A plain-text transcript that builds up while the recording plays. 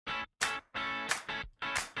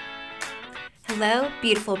Hello,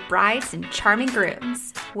 beautiful brides and charming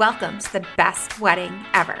grooms. Welcome to the best wedding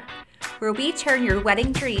ever, where we turn your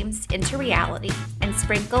wedding dreams into reality and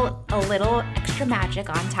sprinkle a little extra magic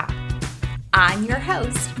on top. I'm your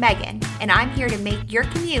host, Megan, and I'm here to make your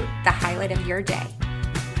commute the highlight of your day.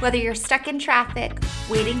 Whether you're stuck in traffic,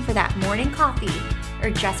 waiting for that morning coffee,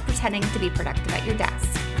 or just pretending to be productive at your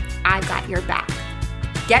desk, I've got your back.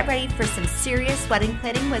 Get ready for some serious wedding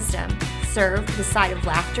planning wisdom, served with a side of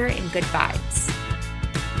laughter and good vibes.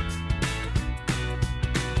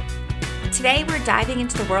 Today, we're diving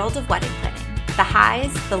into the world of wedding planning, the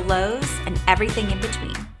highs, the lows, and everything in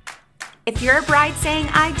between. If you're a bride saying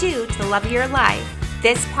I do to the love of your life,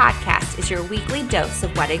 this podcast is your weekly dose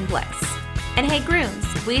of wedding bliss. And hey,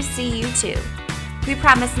 grooms, we see you too. We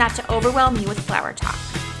promise not to overwhelm you with flower talk.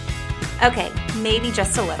 Okay, maybe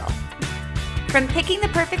just a little. From picking the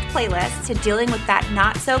perfect playlist to dealing with that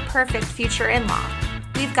not-so-perfect future in-law,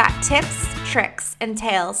 we've got tips, tricks, and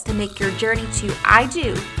tales to make your journey to I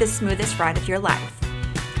Do the smoothest ride of your life.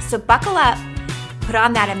 So buckle up, put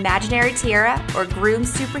on that imaginary tiara or groom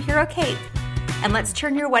superhero cape, and let's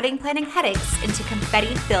turn your wedding planning headaches into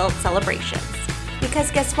confetti-filled celebrations.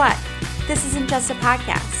 Because guess what? This isn't just a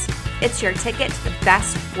podcast. It's your ticket to the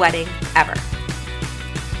best wedding ever.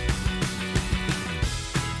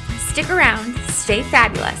 Stick around, stay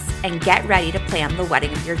fabulous, and get ready to plan the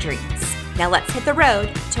wedding of your dreams. Now let's hit the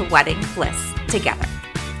road to wedding bliss together.